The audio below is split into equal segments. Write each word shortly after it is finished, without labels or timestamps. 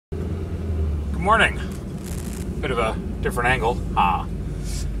morning. Bit of a different angle. My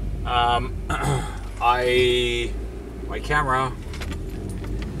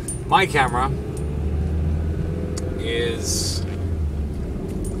camera is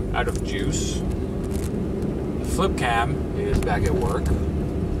out of juice. The flip cam is back at work.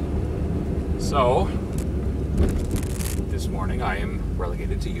 So, this morning I am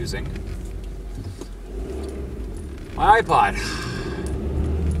relegated to using my iPod.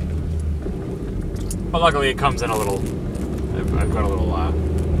 But luckily it comes in a little, I've got a little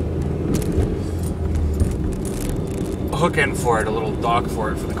hook in for it, a little dock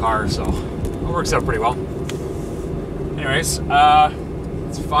for it for the car, so it works out pretty well. Anyways,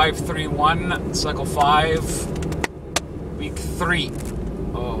 it's 5/31, cycle 5, week 3.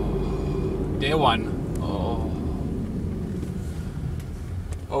 Oh, day 1. Oh,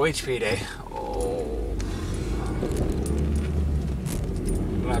 OHP day. Oh,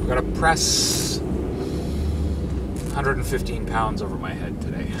 I've got to press 115 pounds over my head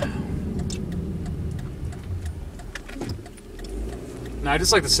today. Now, I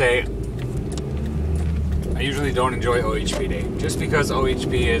just like to say, I usually don't enjoy OHP day, just because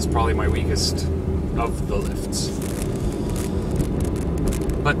OHP is probably my weakest of the lifts.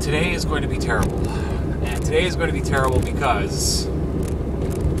 But today is going to be terrible. And today is going to be terrible because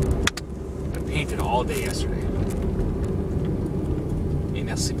I painted all day yesterday. Et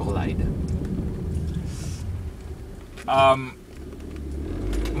merci pour l'aide.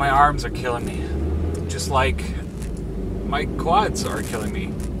 My arms are killing me. Just like my quads are killing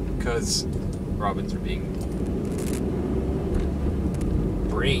me because Robins are being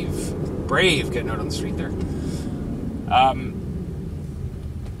brave getting out on the street there.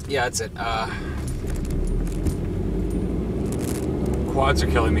 Yeah, that's it. Quads are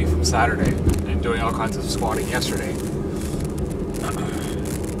killing me from Saturday and doing all kinds of squatting yesterday.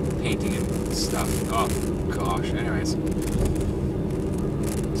 Painting and stuff. Oh gosh, anyways.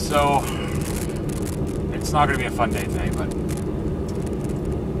 So it's not going to be a fun day today, but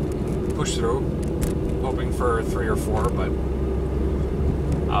push through, hoping for 3 or 4, but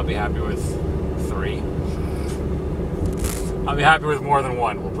I'll be happy with 3. I'll be happy with more than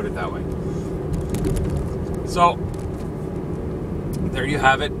 1, we'll put it that way. So, there you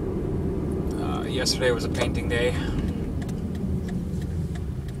have it. Yesterday was a painting day.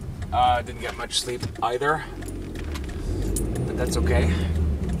 Didn't get much sleep either, but that's okay.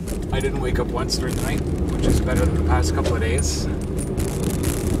 I didn't wake up once during the night, which is better than the past couple of days.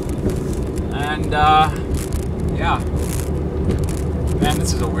 And, yeah. Man,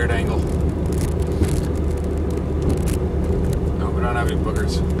 this is a weird angle. I hope I don't have any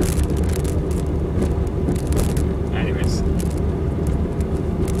boogers. Anyways.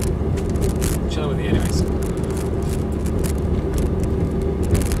 Chill with you anyways.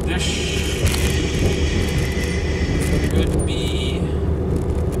 This should be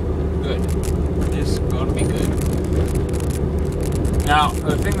good. This is gonna be good. Now,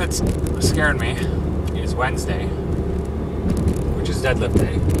 the thing that's scaring me is Wednesday, which is deadlift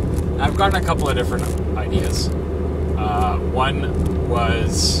day. Now, I've gotten a couple of different ideas. One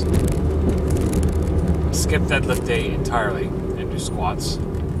was skip deadlift day entirely and do squats.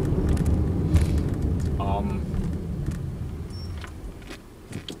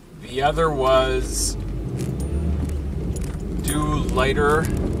 The other was do lighter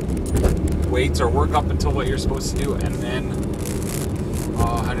weights or work up until what you're supposed to do, and then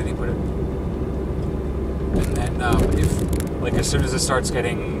how did he put it? And then if like as soon as it starts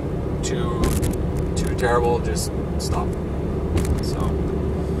getting too terrible, just stop. So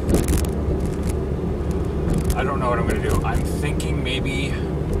I don't know what I'm gonna do. I'm thinking maybe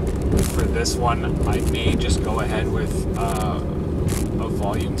for this one I may just go ahead with a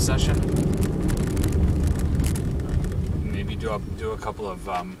volume session. Maybe do a couple of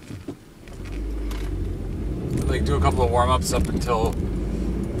do a couple of warm-ups up until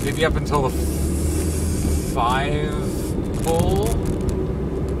maybe up until the 5 pull.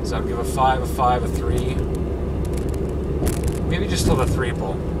 So I'll give a 5, a 5, a 3. Maybe just till the 3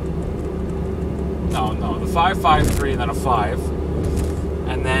 pull. No, the 5, 5, 3, and then a 5.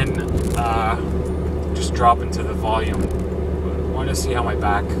 And then just drop into the volume. I want to see how my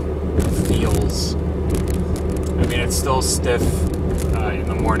back feels. I mean, it's still stiff in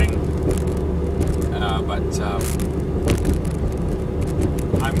the morning. But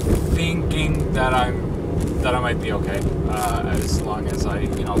I'm thinking that I might be okay as long as I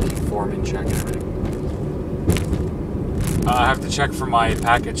keep form in check and everything. I have to check for my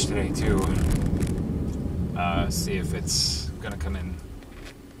package today too. See if it's gonna come in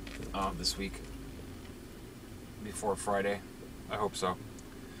this week before Friday. I hope so.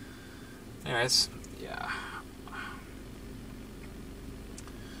 Anyways, yeah.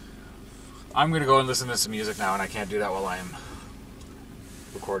 I'm going to go and listen to some music now, and I can't do that while I'm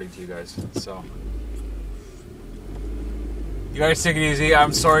recording to you guys. So, you guys take it easy.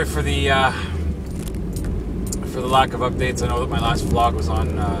 I'm sorry for the lack of updates. I know that my last vlog was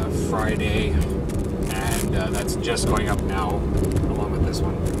on Friday, and that's just going up now, along with this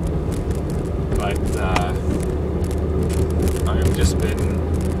one. But I've just been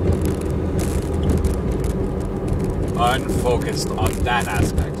unfocused on that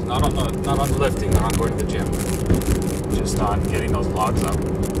aspect, not on the lifting, not on going to the gym, just on getting those logs up.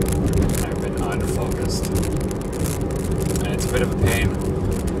 I've been unfocused, and it's a bit of a pain.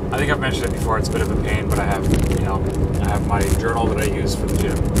 I think I've mentioned it before. It's a bit of a pain, but I have my journal that I use for the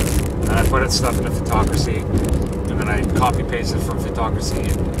gym, and then I put it stuff into Photocracy, and then I copy paste it from Photocracy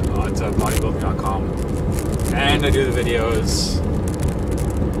onto bodybuilding.com, and I do the videos.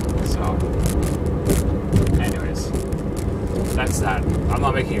 So, anyways. That's that. I'm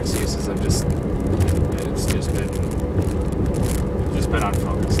not making excuses. It's just been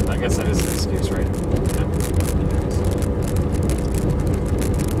unfocused. I guess that is an excuse, right? Yeah.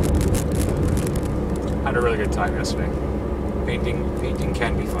 Had a really good time yesterday. Painting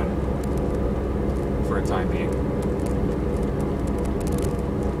can be fun for a time being.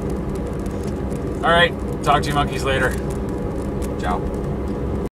 All right, talk to you monkeys later. Ciao.